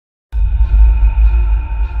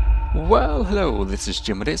Well, hello, this is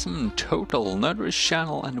Gmodism, Total Nerdrich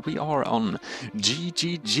channel, and we are on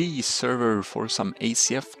GGG server for some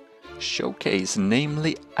ACF showcase,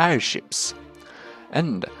 namely Airships.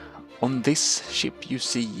 And on this ship you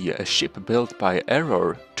see a ship built by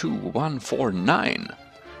Error 2149.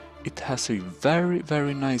 It has a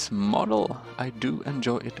very nice model. I do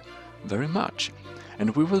enjoy it very much.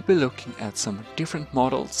 And we will be looking at some different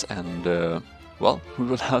models and, well, we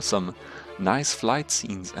will have some nice flight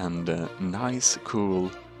scenes and nice, cool,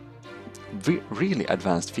 really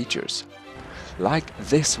advanced features. Like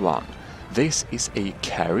this one. This is a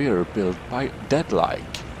carrier built by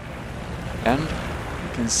Deadlike. And you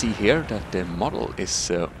can see here that the model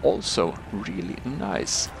is also really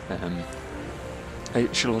nice.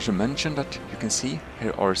 I should also mention that you can see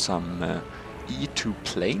here are some E2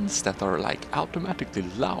 planes that are like automatically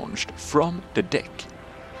launched from the deck.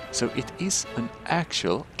 So it is an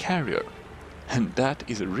actual carrier. And that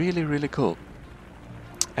is really cool.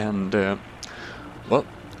 And well,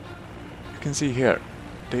 you can see here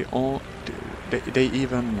they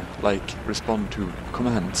even like respond to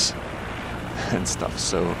commands and stuff.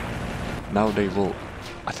 So now they will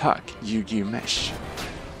attack GGG mesh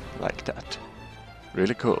like that.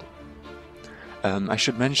 Really cool. I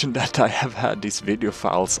should mention that I have had these video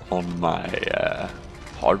files on my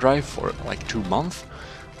hard drive for like 2 months,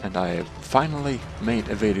 and I finally made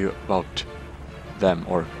a video about them,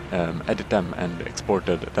 or edit them and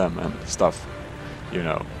exported them and stuff, you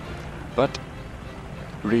know. But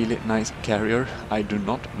really nice carrier. I do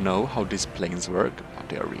not know how these planes work, but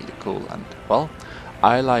they are really cool, and well,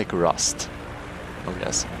 I like Rust. Oh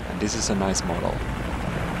yes, and this is a nice model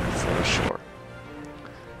for sure.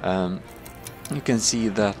 You can see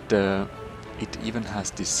that it even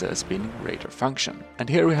has this spinning radar function. And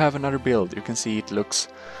here we have another build. You can see it looks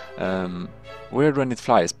weird when it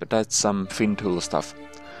flies, but that's some fin tool stuff.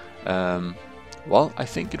 Well, I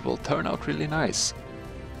think it will turn out really nice.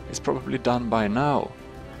 It's probably done by now.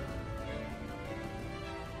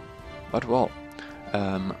 But well,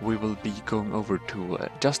 we will be going over to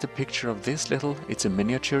just a picture of this little, it's a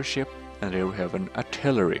miniature ship, and here we have an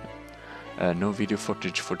artillery. No video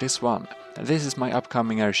footage for this one. This is my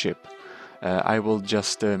upcoming airship. I will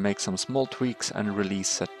just make some small tweaks and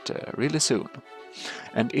release it really soon.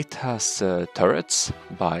 And it has turrets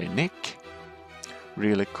by Nick.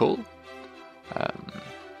 Really cool.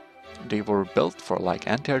 They were built for like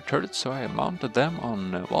anti-air turrets, so I mounted them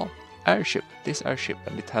on, well, this airship,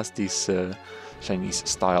 and it has this Chinese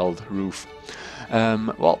styled roof.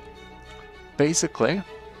 Well, basically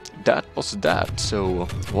that was that. So,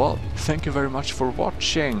 well, thank you very much for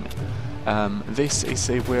watching. This is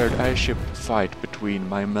a weird airship fight between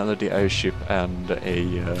my Melody airship and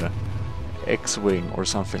a X-Wing or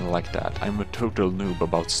something like that. I'm a total noob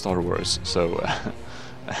about Star Wars, so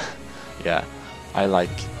yeah, I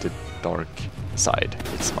like the dark side,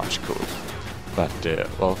 it's much cool. But,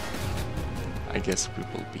 well, I guess we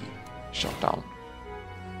will be shot down.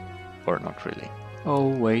 Or not really. Oh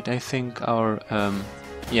wait, I think our,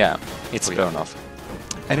 yeah, it's blown off.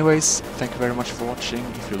 Anyways, thank you very much for watching.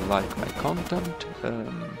 If you like my content,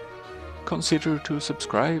 consider to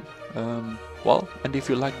subscribe. Well, and if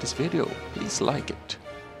you like this video, please like it.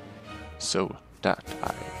 So that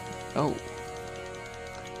I know.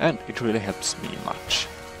 And it really helps me much.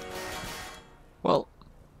 Well,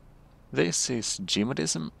 this is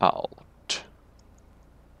Gmodism out.